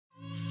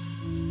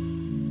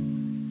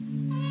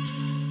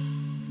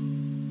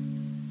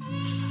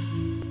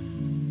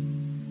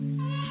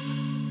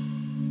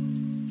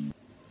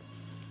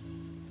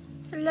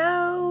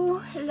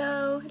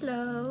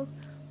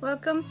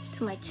welcome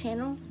to my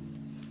channel.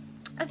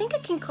 I think I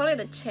can call it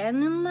a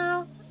channel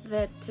now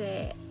that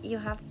you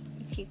have,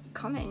 if you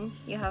comment,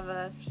 you have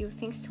a few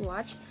things to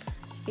watch,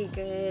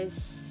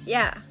 because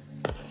yeah,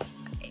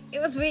 it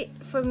was weird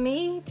for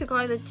me to call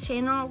it a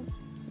channel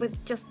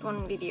with just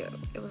one video.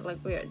 It was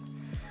like weird,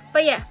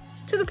 but yeah,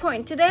 to the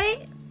point.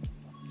 Today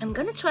I'm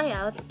gonna try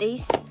out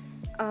these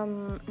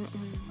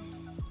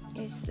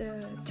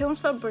tones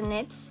for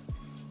brunettes.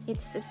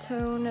 It's the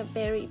tone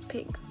Berry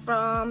Pink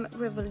from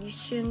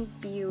Revolution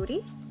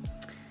Beauty.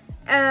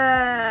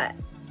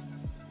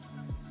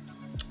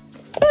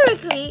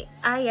 Theoretically,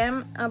 I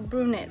am a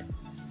brunette.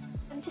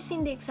 I've just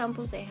seen the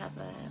examples they have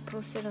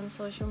posted on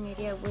social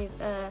media with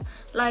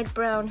light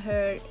brown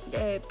haired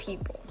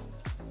people,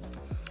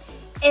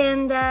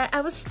 and I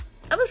was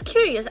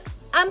curious.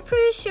 I'm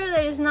pretty sure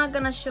that it's not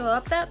gonna show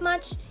up that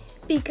much,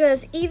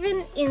 because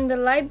even in the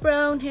light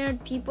brown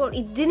haired people,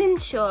 it didn't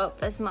show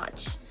up as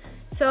much.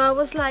 So I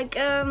was like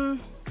a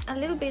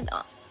little bit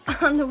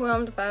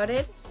underwhelmed about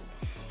it,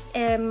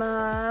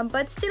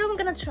 but still I'm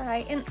gonna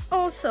try. And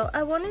also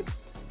I wanted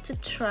to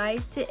try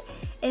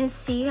and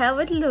see how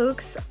it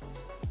looks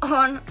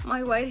on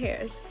my white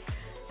hairs.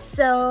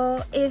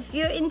 So if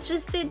you're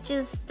interested,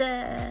 just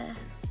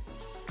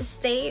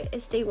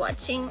stay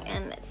watching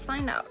and let's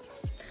find out.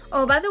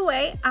 Oh, by the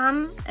way,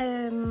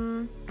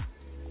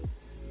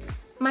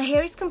 my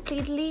hair is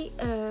completely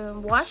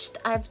washed.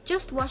 I've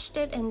just washed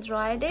it and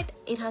dried it.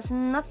 It has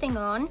nothing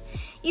on.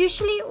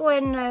 Usually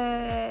when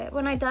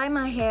I dye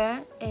my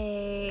hair,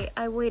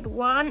 I wait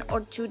 1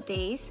 or 2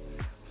 days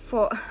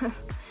for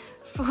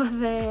for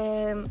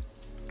the,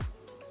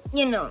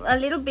 you know, a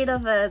little bit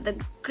of the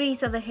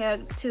grease of the hair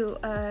to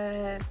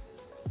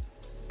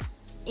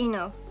you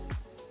know,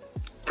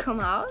 come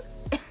out.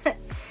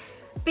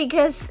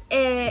 Because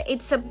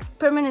it's a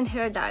permanent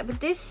hair dye, but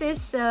this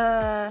is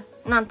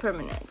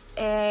non-permanent,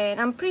 and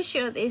I'm pretty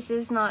sure this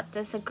is not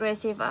as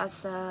aggressive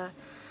as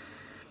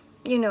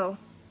you know,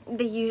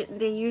 the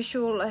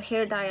usual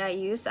hair dye I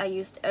used. I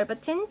used Herba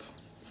Tint.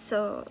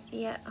 So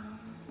yeah,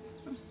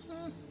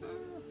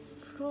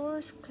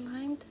 floors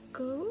climbed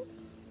gold.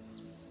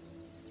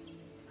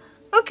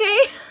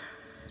 Okay.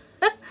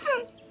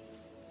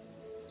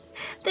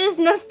 There's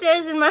no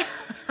stairs in my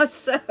house,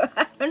 so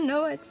I don't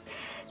know what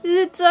is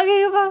it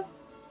talking about.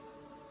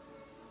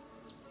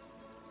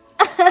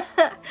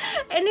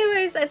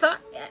 Anyways, I thought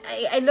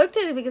I looked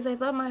at it because I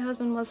thought my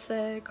husband was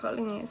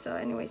calling me. So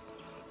anyways,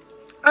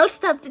 I'll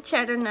stop the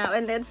chatter now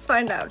and let's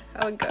find out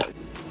how it goes.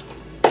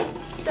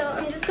 So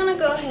I'm just gonna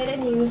go ahead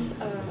and use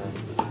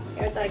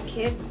hair dye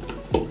kit.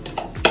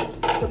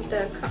 Put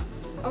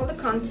all the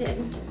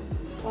content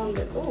on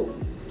the, oh,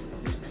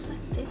 it looks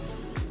like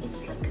this.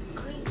 It's like a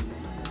cream.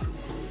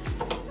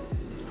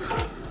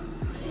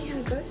 See how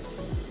it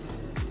goes.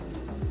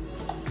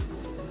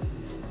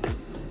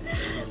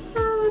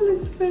 Oh, it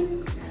looks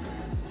funny.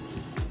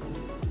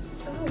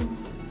 Oh,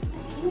 I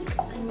think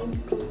I need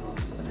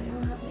gloves, but I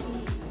don't have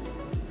any.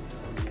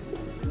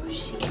 Oh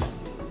shit.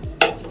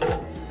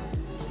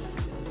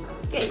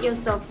 Get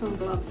yourself some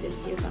gloves if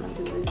you're gonna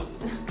do this.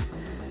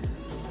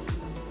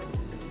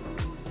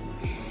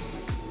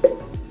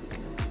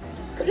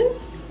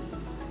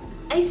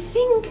 I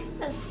think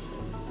as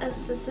a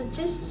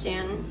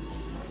suggestion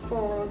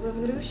for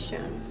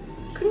Revolution,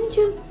 couldn't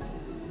you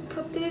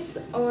put this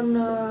on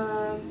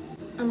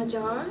a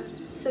jar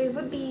so it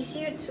would be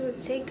easier to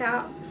take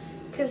out?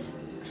 Because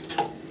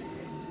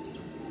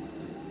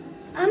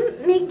I'm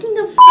making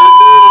a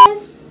fucking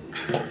mess.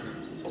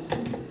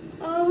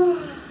 Oh,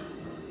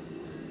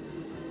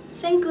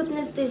 thank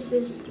goodness this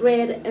is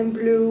red and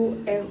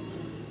blue, and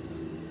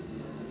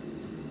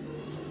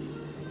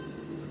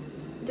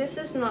this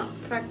is not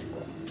practical.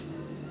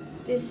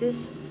 This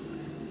is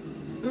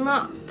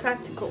not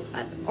practical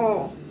at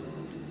all.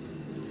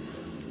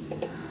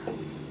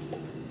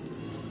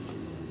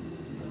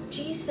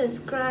 Jesus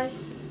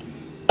Christ.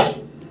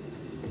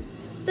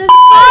 The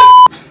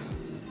fuck?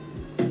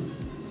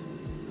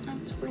 I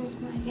have to rinse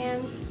my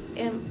hands,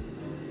 and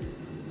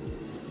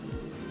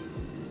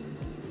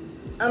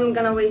I'm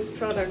gonna waste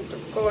product,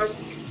 of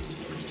course.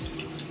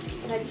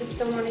 But I just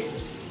don't want it to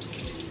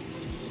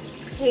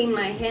stain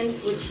my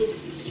hands, which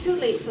is too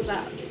late for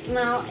that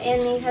now,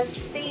 and it has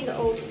stained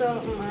also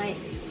my,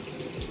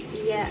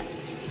 yeah,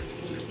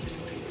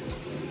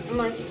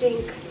 my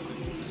sink.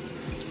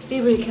 Be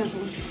really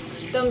careful.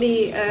 Don't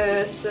be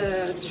as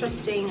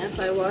trusting as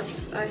I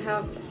was. I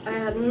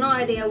had no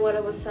idea what I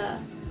was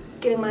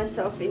getting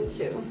myself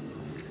into.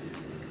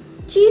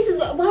 Jesus,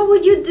 why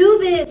would you do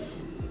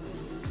this?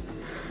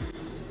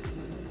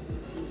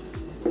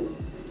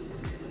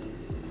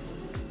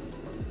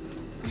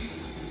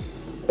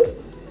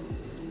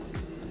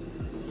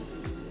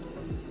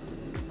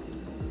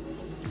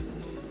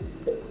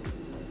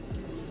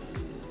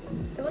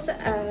 There was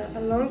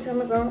a long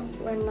time ago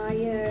when I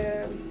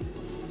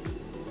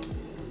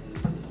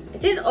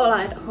did all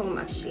at home.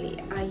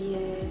 Actually, I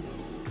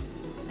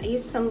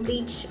used some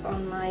bleach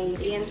on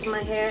the ends of my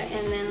hair,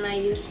 and then I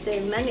used the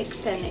Manic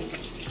Panic.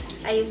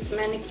 I used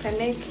Manic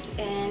Panic,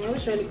 and it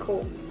was really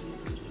cool.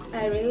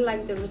 I really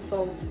like the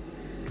result.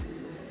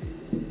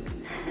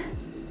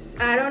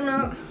 I don't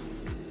know.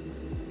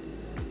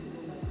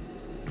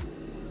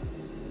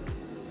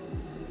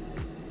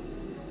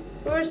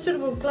 Wear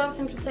suitable gloves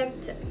and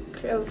protect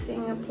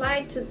clothing.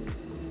 Apply to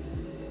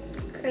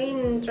clean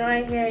and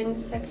dry hair in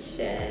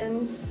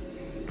sections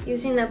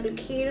using an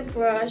applicator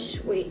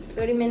brush. Wait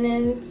 30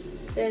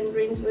 minutes and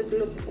rinse with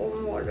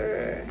lukewarm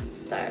water.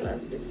 Style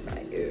as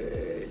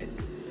desired.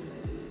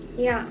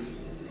 Yeah.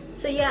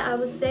 So yeah, I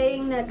was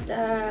saying that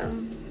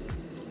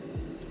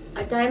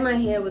I dyed my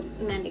hair with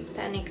Manic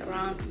Panic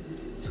around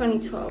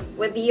 2012,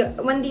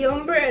 when the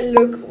ombre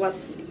look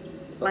was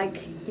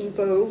like in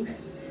vogue.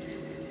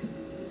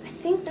 I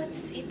think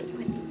that's it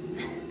with.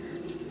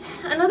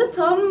 Another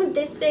problem with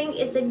this thing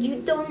is that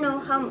you don't know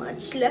how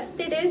much left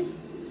it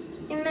is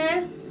in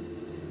there.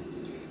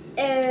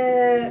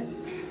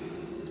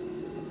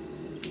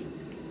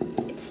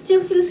 It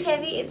still feels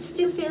heavy. It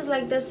still feels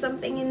like there's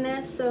something in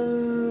there.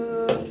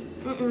 So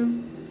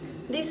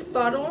this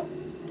bottle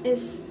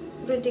is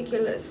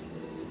ridiculous.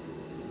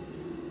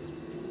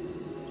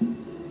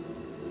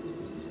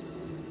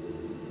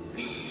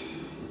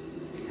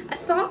 I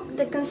thought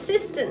the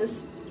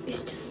consistency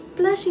is just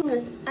splashing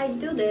us. I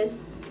do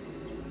this,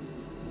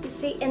 you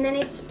see, and then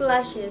it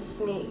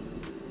splashes me.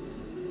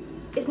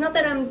 It's not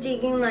that I'm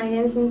digging my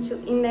hands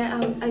in there.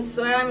 I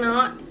swear I'm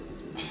not.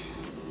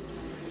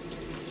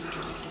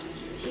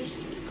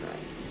 Jesus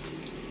Christ.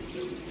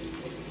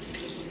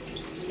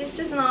 This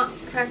is not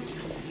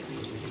practical.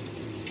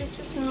 This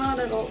is not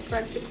at all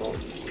practical.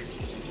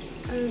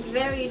 I'm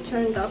very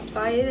turned off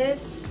by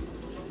this.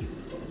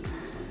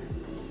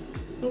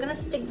 I'm gonna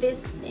stick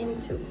this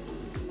into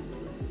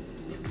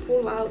to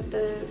pull out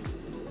the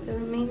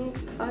remaining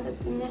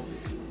product in there,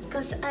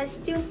 because I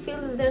still feel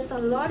that there's a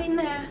lot in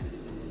there,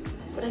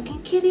 but I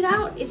can't get it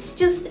out. It's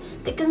just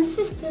the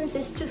consistency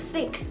is too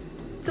thick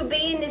to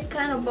be in this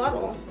kind of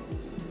bottle.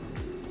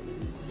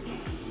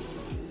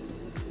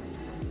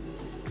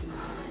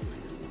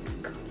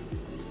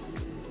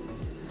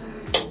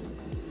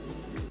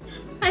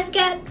 Hi,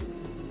 Scat.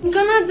 I'm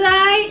gonna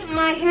dye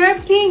my hair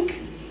pink.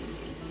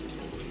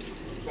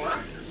 What?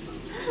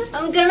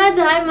 I'm gonna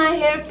dye my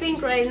hair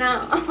pink right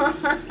now.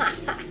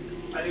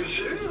 Are you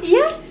serious?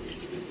 Yeah.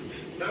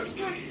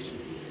 Okay.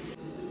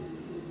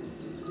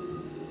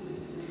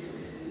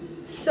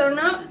 So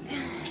now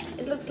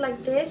it looks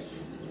like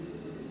this.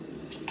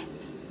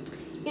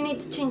 You need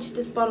to change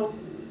this bottle.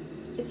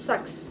 It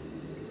sucks.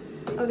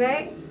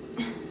 Okay?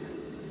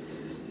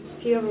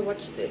 If you ever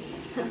watch this.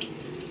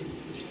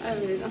 I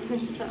really don't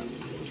think so.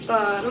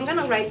 But I'm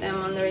gonna write them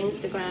on their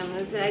Instagram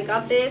and say I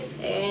got this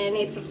and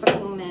it's a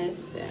fucking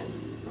mess. And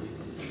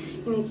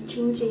you need to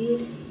change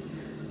it.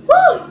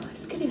 Woo!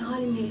 It's getting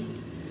hot in here.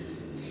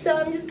 So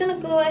I'm just gonna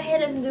go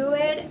ahead and do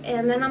it,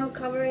 and then I'm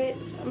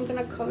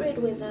gonna cover it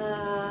with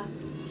a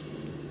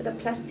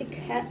plastic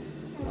hat,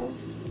 you know,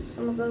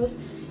 some of those.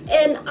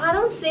 And I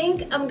don't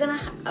think I'm gonna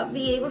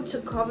be able to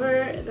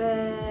cover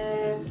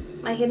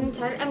my head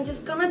entirely. I'm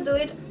just gonna do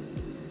it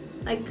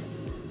like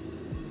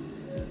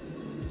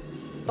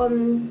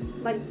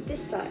on like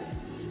this side.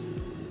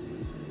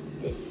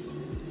 This.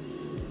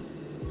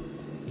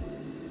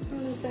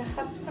 There's a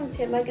half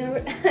ponytail like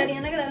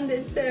Ariana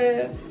Grande's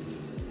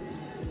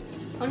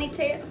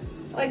ponytail,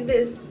 like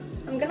this.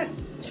 I'm gonna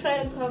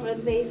try to cover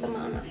this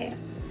amount of hair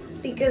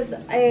because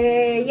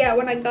yeah,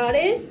 when I got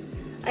it,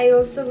 I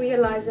also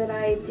realized that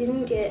I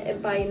didn't get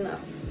it by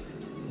enough.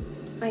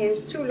 My hair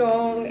is too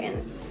long, and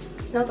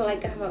it's not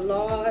like I have a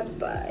lot,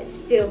 but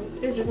still,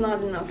 this is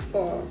not enough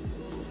for.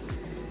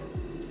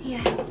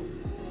 Yeah.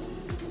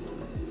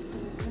 So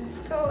let's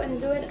go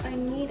and do it. I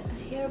need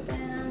a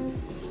hairband.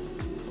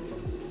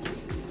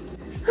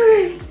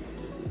 Alright.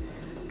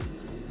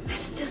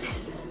 Let's do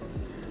this.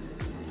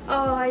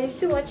 Oh, I used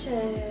to watch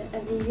a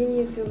vegan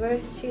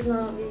YouTuber. She's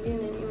not vegan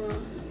anymore.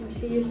 And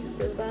she used to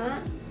do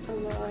that a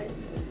lot.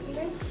 So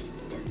let's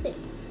do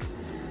this.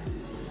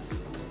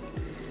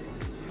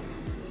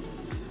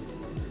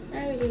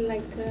 I really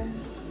liked her.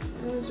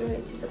 I was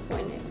really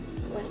disappointed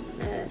when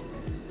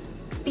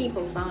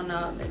people found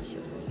out that she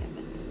was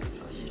vegan.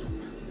 Oh, shit.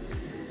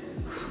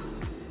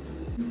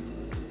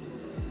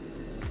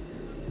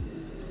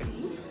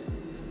 Okay.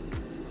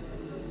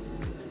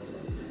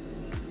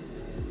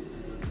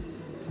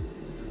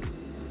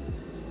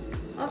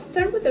 I'll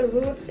start with the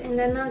roots and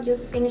then I'll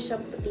just finish up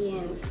with the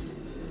ends,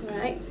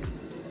 alright?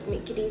 To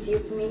make it easier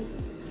for me,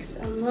 because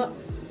I'm not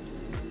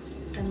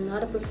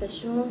a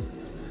professional,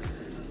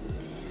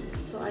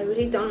 so I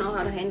really don't know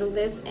how to handle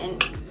this,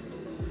 and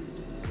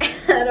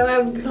I don't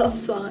have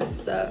gloves on,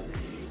 so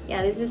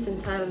yeah, this is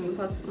entirely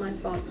my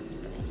fault.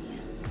 But yeah.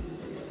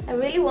 I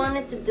really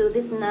wanted to do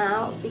this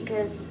now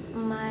because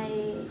my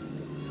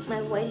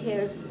white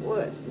hairs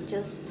were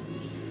just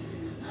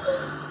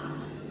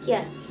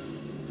yeah,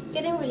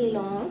 getting really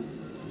long.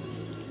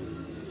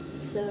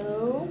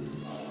 So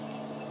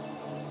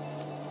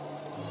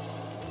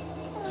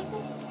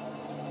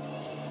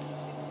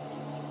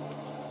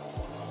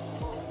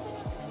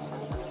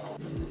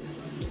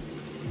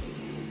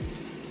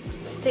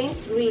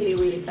stains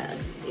really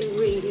fast. it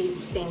really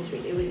stains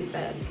really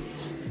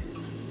fast.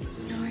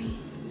 No,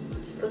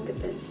 just look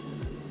at this.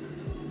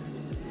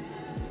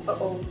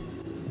 Uh-oh.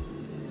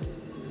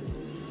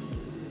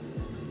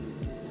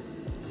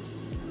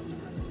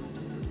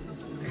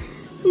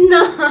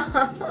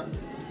 No!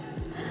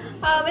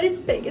 But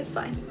it's big, it's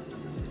fine.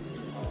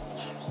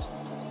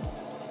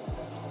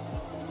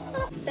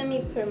 It's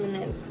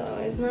semi-permanent, so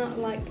it's not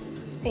like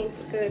stained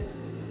for good.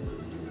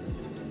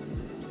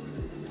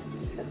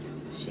 Set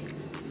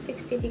to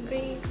 60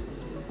 degrees.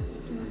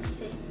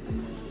 That's it.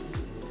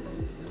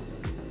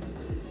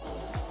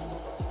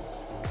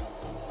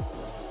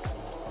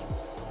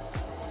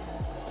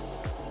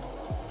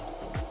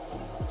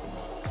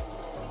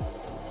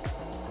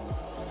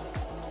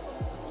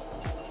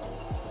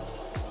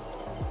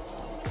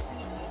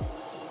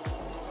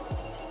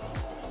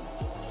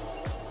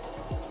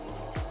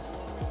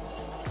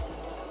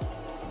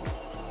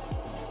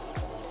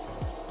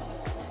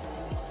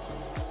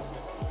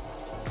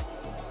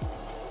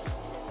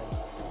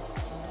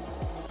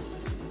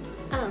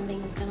 I don't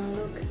think it's gonna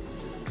look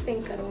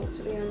pink at all,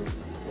 to be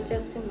honest.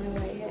 Just in my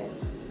white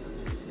hairs.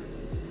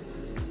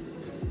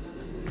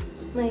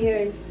 My hair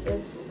is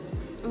just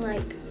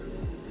like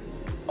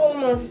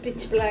almost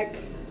pitch black.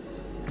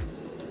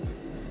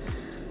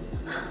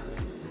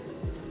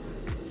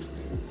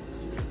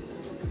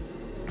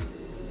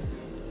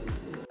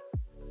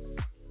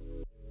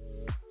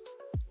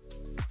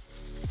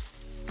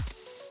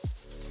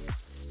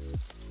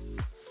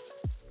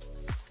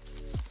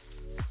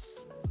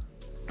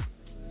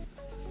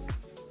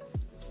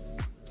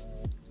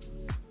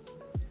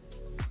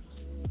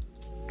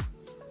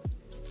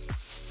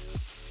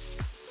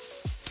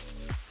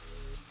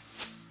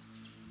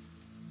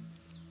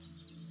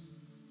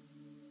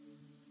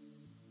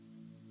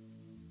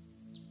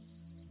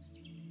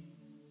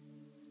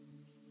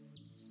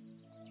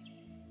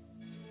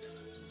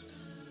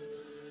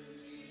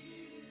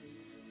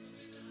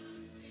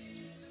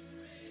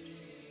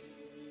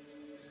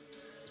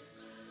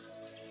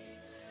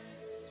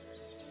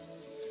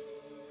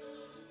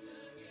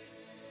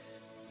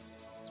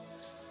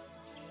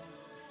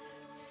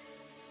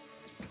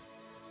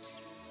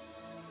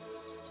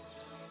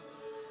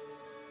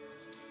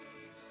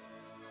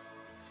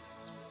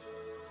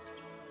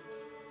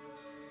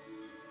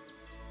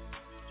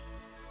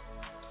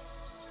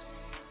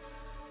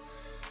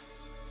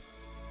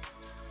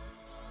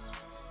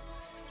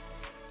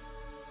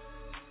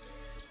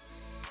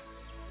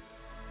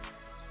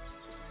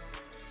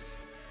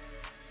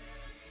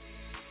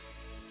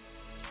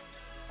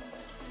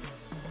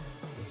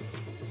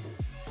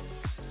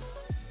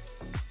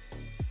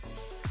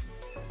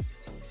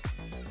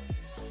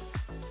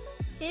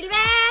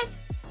 Silves!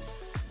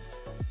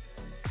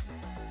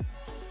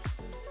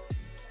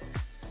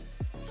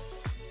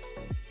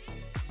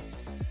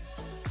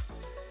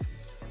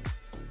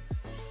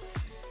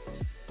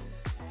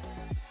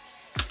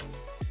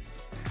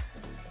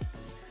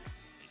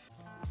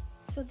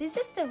 So this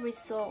is the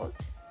result.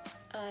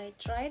 I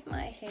dried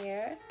my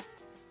hair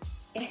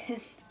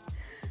and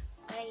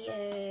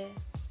I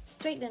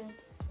straightened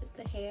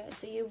the hair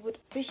so you would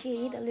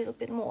appreciate a little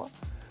bit more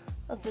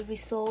of the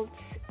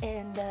results.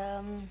 And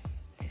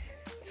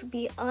to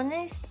be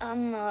honest,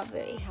 I'm not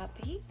very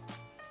happy.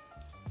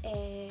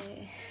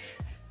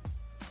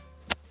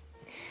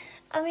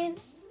 I mean,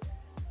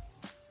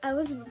 I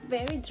was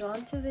very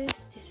drawn to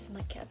this. This is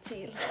my cat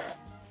tail.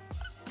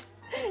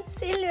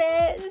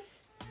 Silves!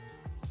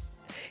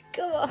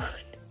 Come on.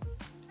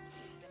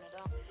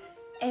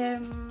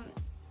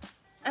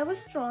 I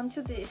was drawn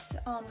to this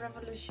on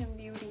Revolution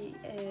Beauty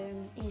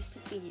Insta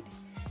feed,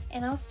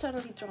 and I was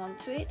totally drawn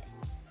to it.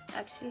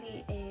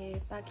 Actually,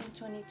 back in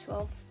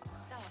 2012.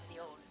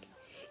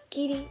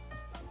 Kitty.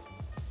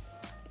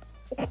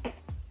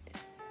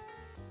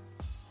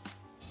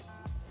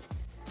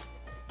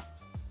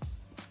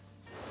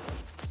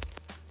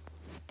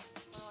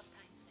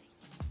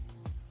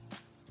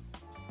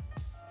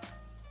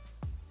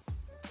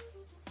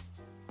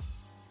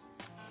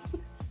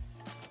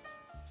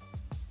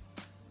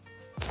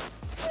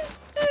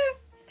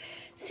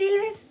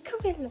 Silves,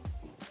 come here.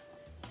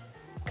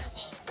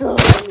 Come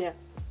here.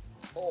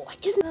 Oh, I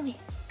just love me.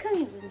 Come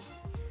here with me.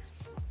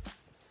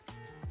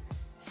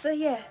 So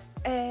yeah,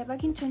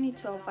 back in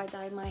 2012 I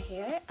dyed my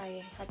hair.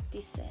 I had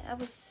this, I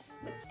was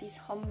with this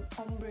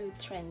ombre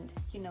trend,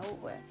 you know,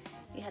 where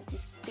you had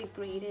this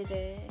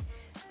degraded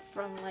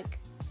from like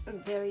a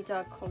very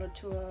dark color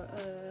to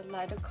a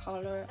lighter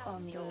color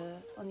on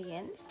the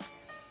ends.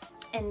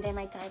 And then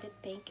I dyed it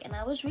pink and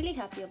I was really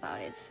happy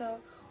about it. So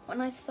when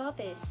I saw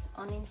this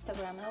on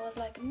Instagram, I was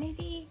like,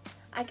 maybe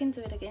I can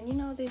do it again. You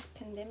know, this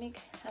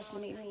pandemic has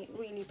made me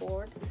really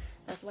bored.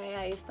 That's why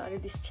I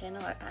started this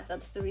channel.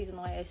 That's the reason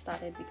why I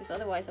started, because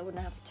otherwise I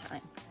wouldn't have the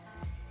time.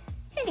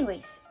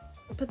 Anyways,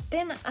 but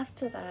then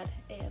after that,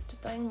 after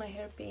dyeing my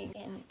hair pink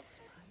and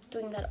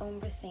doing that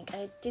ombre thing,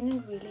 I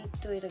didn't really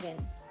do it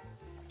again.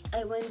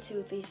 I went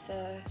to this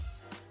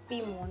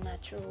be more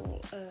natural,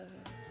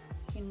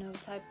 you know,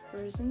 type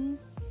person,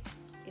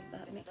 if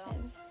that makes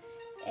sense.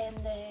 And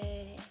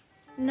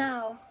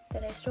now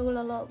that I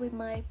struggle a lot with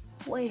my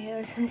white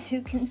hairs, as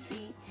you can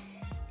see,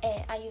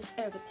 I use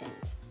herb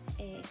tint.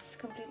 It's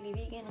completely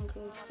vegan and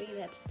cruelty free.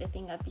 That's the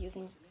thing I've been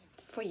using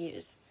for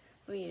years.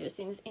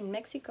 Since in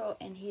Mexico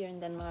and here in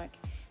Denmark,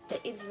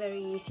 it's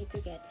very easy to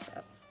get. So.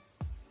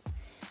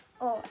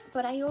 Oh,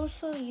 but I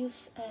also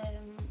use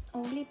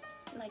only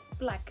like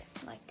black.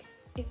 Like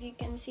if you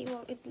can see,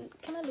 well, it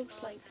kind of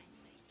looks like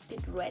a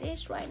bit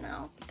reddish right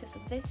now because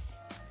of this.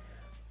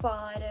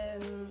 But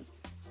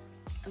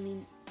I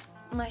mean,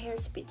 my hair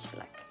is pitch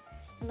black,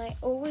 and I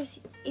always,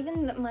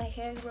 even my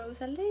hair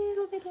grows a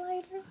little bit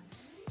lighter.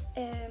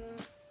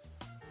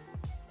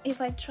 If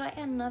I try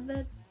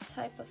another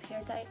type of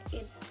hair dye,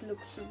 it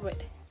looks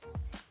red.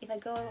 If I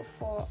go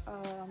for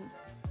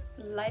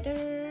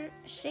lighter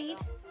shade,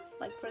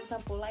 like for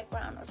example light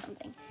brown or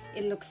something,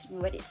 it looks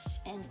reddish.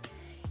 And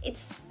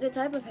it's the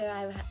type of hair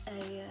I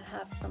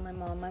have from my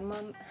mom. My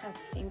mom has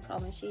the same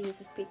problem. She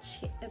uses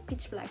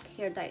pitch black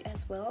hair dye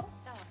as well.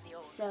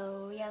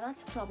 So yeah,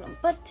 that's a problem.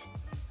 But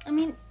I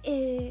mean,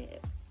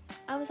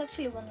 I was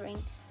actually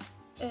wondering,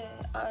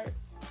 are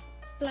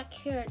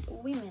black-haired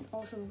women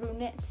also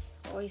brunettes,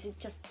 or is it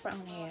just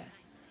brown hair?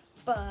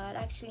 But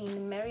actually in the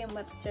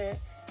Merriam-Webster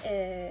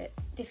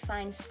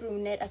defines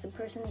brunette as a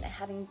person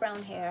having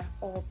brown hair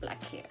or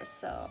black hair.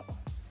 So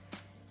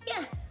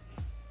yeah,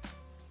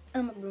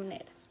 I'm a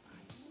brunette,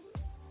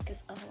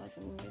 because otherwise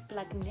it would be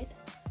black-net.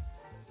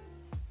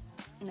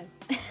 No.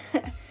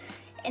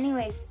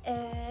 Anyways,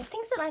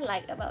 things that I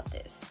like about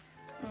this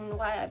and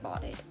why I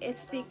bought it.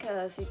 It's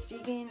because it's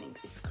vegan,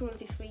 it's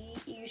cruelty free.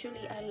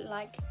 Usually I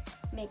like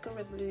Maker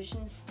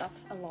Revolution stuff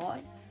a lot,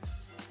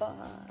 but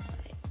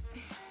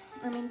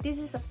I mean this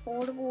is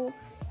affordable,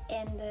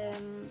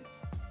 and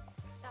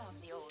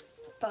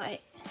but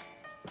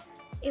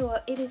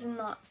it is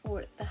not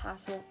worth the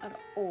hassle at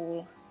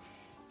all.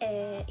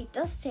 It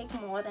does take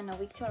more than a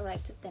week to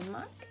arrive to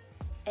Denmark.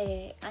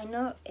 I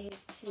know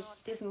it's at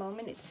this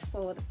moment it's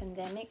for the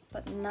pandemic,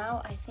 but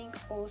now I think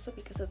also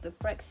because of the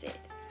Brexit,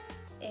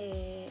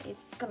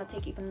 it's gonna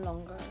take even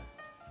longer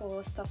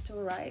for stuff to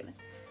arrive.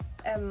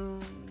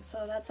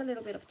 So that's a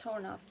little bit of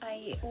turn off.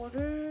 I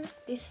ordered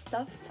this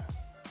stuff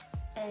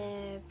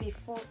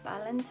before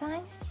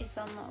Valentine's, if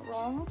I'm not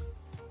wrong.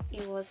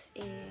 It was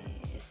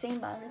same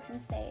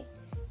Valentine's Day,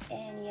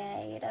 and yeah,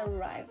 it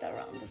arrived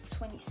around the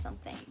 20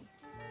 something.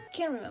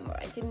 Can't remember,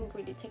 I didn't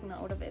really take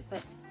note of it,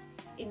 but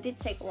it did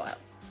take a while.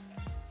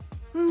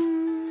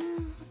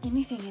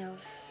 Anything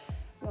else?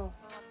 Well,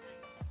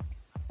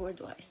 where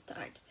do I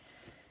start?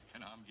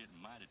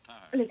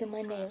 Look at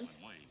my nails.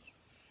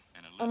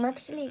 I'm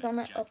actually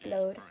gonna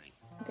upload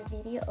the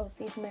video of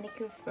this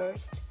manicure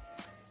first,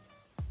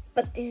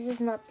 but this is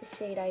not the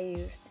shade I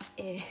used,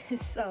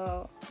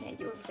 so yeah,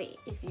 you'll see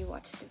if you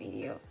watch the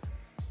video.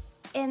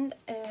 And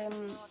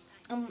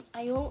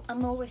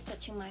I'm always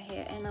touching my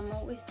hair, and I'm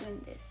always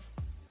doing this.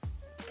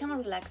 It kind of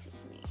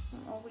relaxes me.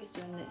 I'm always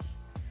doing this.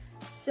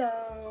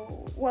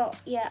 So, well,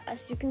 yeah,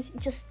 as you can see,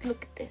 just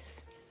look at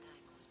this.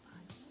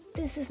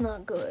 This is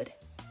not good.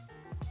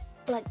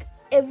 Like,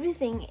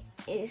 everything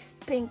is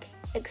pink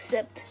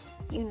except,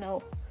 you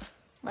know,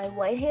 my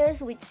white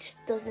hairs, which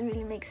doesn't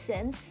really make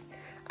sense.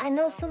 I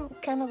know some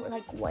kind of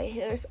like white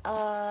hairs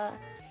are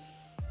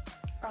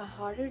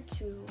harder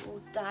to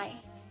dye.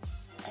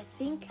 I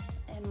think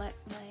my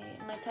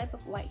type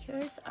of white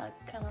hairs are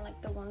kind of like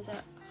the ones that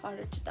are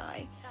harder to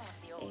dye,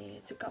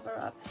 to cover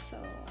up.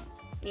 So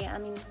yeah, I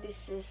mean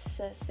this is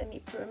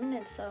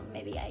semi-permanent, so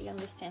maybe I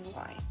understand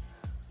why.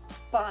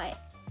 But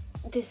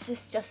this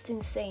is just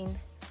insane.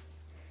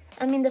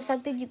 I mean, the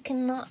fact that you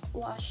cannot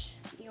wash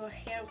your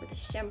hair with a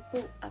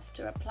shampoo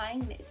after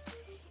applying this,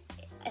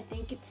 I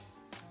think it's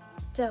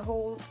the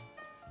whole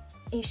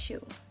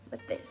issue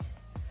with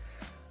this.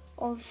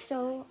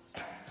 Also,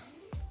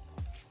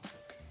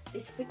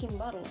 this freaking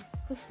bottle,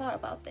 who thought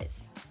about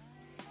this?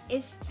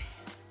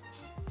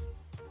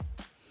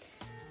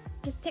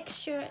 The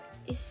texture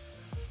is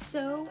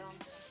so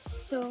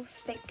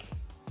thick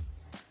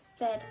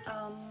that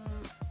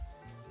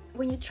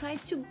when you try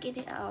to get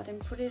it out and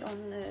put it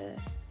on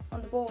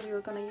the bowl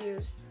you're gonna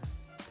use,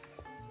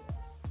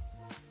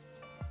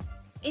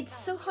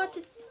 it's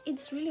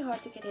really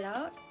hard to get it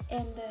out,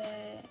 and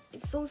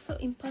it's also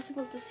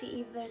impossible to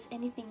see if there's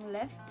anything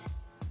left.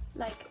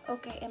 Like,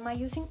 okay, am I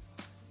using,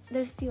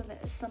 there's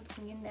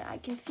something in there, I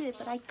can feel it,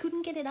 but I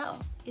couldn't get it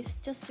out. It's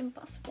just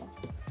impossible.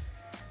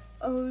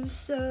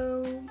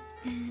 Also,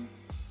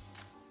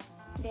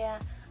 yeah,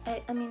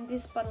 I mean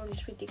this bottle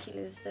is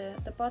ridiculous.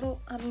 The bottle,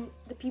 I mean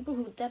the people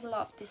who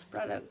developed this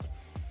product,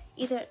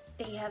 either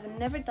they have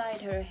never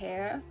dyed her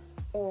hair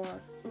or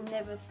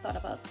never thought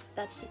about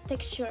that the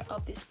texture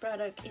of this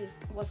product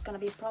was gonna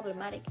be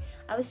problematic.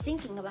 I was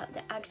thinking about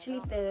that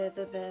actually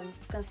the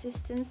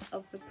consistency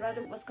of the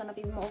product was gonna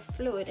be more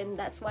fluid, and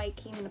that's why it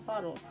came in a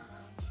bottle.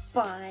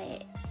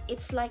 But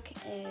it's like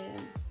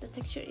the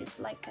texture is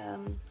like a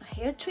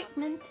hair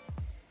treatment,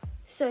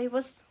 so it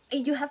was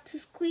you have to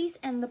squeeze,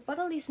 and the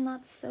bottle is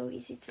not so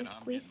easy to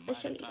squeeze,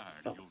 especially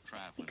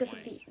because of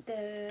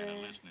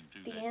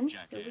the ends.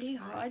 They're really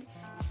hard,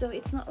 so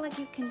it's not like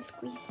you can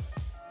squeeze.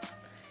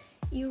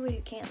 You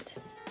really can't.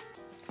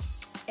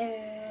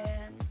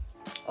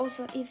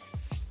 Also, if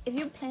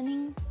you're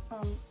planning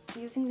on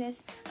using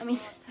this, I mean,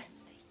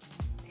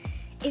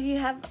 if you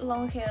have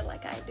long hair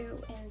like I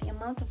do, and the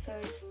amount of hair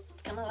is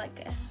kind of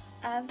like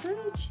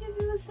average,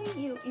 if you would say,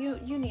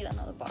 you need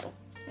another bottle.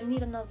 You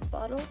need another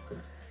bottle,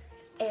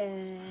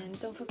 and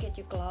don't forget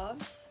your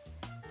gloves.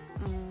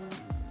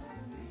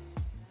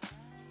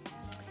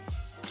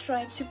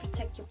 Try to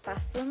protect your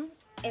bathroom.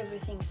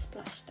 Everything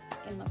splashed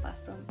in my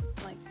bathroom,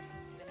 like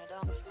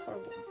it was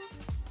horrible.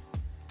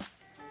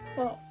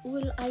 Well,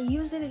 will I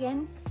use it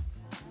again?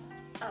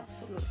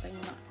 Absolutely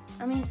not.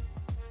 I mean,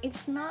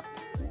 it's not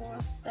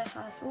worth the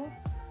hassle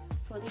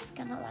for this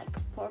kind of like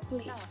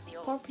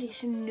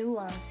purplish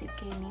nuance it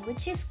gave me,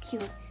 which is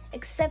cute,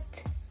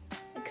 except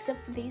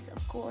for this,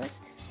 of course.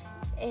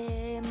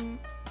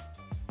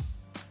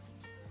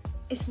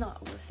 It's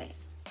not worth it.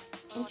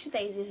 In 2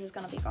 days this is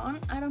gonna be gone.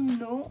 I don't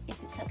know if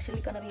it's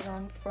actually gonna be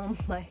gone from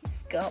my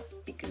scalp,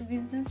 because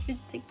this is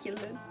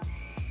ridiculous.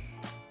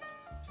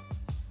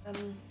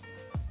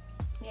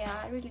 Yeah,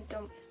 I really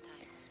don't.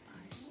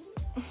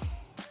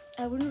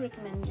 I wouldn't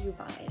recommend you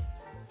buy it.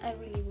 I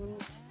really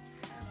wouldn't.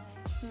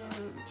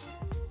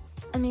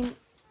 I mean,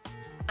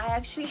 I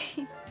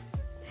actually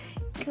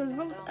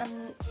googled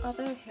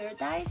other hair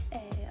dyes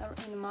are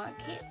in the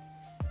market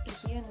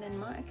here in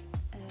Denmark,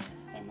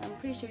 and I'm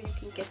pretty sure you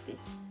can get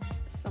this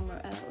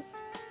somewhere else.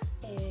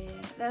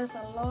 There's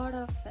a lot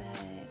of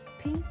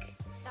pink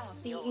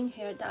vegan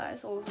hair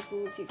dyes, also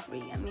cruelty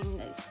free. I mean,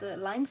 there's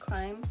lime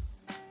crime.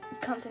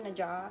 It comes in a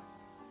jar.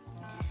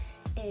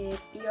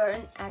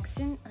 Bjørn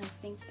Axen, I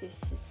think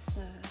this is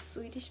a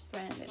Swedish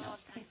brand,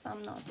 if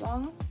I'm not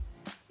wrong.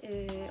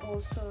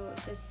 Also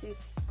says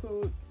this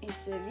cruel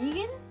is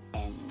vegan,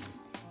 and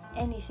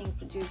anything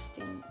produced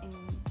in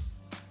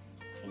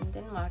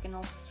Denmark and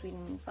also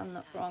Sweden, if I'm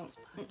not wrong,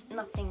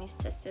 nothing is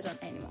tested on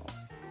animals.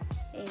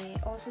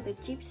 Also the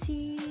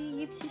Gipsy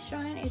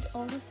Shrine, it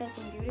also says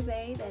in Beauty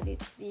Bay that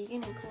it's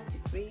vegan and cruelty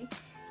free.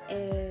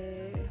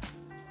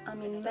 I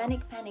mean,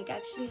 Manic Panic,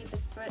 actually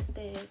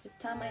the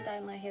time I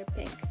dyed my hair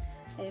pink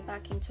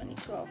back in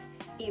 2012,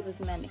 it was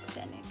Manic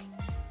Panic.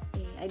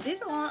 I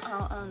did one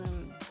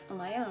on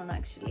my own,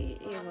 actually.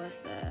 It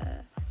was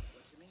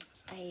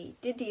I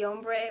did the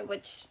ombre,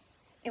 which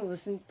it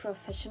wasn't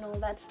professional.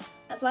 That's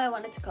why I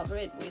wanted to cover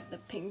it with the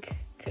pink,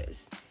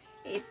 because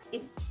it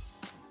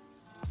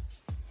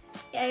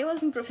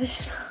wasn't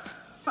professional.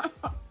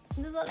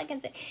 That's all I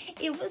can say.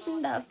 It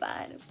wasn't that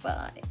bad,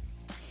 but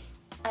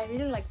I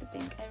really like the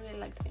pink. I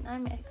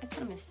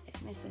kind of miss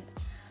it.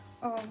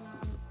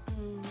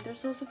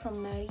 There's also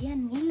from Maria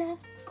Nila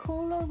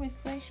Color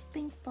Refresh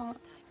Pink Pop.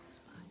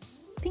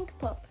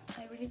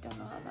 I really don't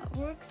know how that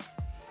works.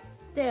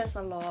 There's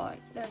a lot.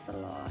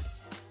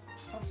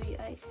 Also,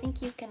 I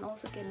think you can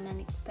also get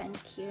Manic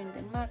Panic here in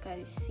Denmark.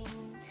 I've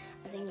seen.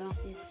 I think it's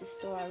this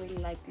store I really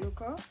like,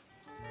 Loco.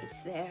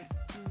 It's there.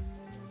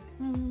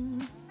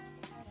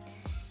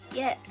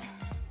 Yeah,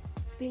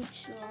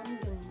 Bleach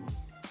London.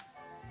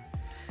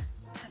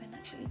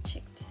 Actually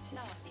check this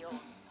is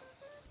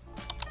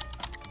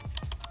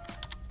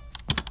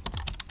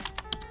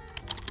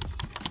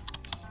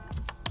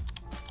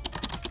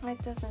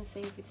it doesn't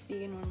say if it's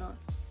vegan or not.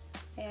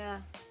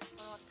 Yeah,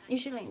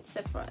 usually in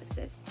Sephora it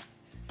says.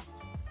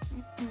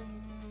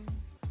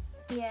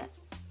 Yeah,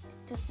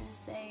 it doesn't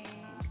say.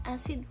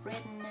 Acid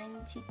Red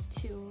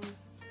 92.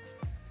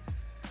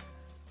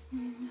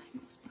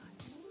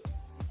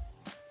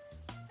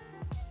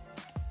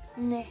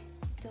 Nah, it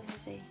doesn't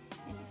say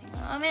anything.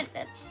 I mean,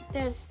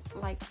 there's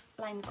like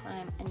Lime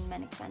Crime and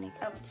Manic Panic.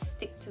 I would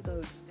stick to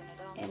those,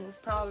 and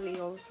probably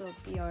also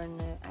Bjørn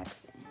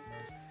Axen.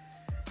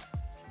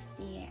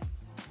 Yeah,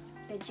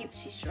 the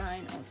Gipsy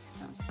Shrine also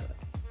sounds good.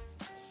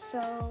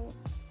 So,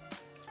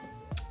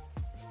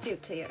 steer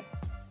clear.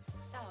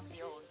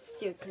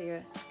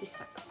 This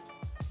sucks.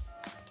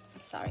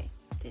 I'm sorry,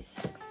 this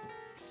sucks.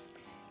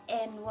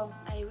 And well,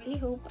 I really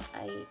hope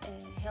I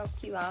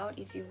helped you out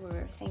if you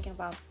were thinking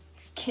about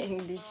getting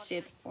this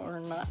shit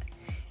or not.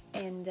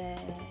 And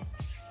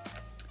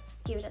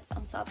give it a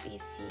thumbs up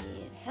if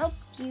it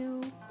helped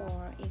you,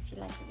 or if you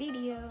liked the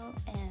video,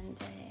 and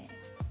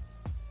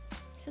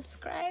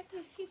subscribe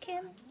if you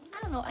can.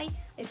 I don't know, I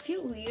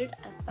feel weird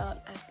about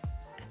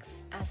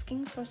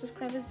asking for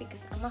subscribers,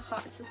 because I'm a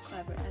hard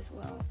subscriber as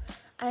well.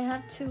 I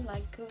have to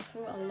like go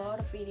through a lot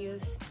of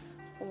videos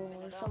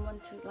for someone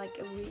to like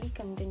really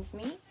convince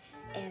me,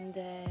 and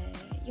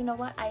you know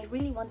what, I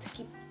really want to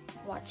keep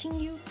watching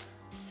you,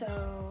 so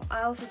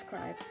I'll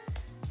subscribe.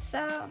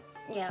 So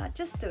yeah,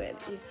 just do it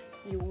if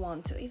you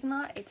want to. If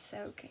not, it's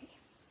okay.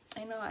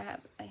 I know I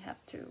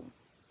have to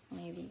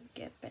maybe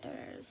get better,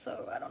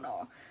 so I don't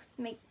know,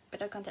 make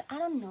better content. I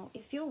don't know,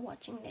 if you're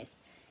watching this,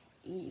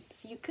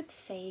 if you could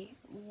say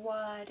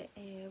what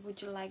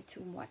would you like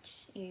to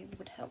watch, it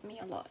would help me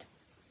a lot.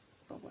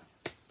 But well,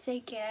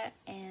 take care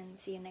and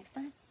see you next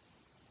time.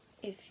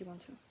 if you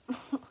want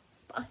to.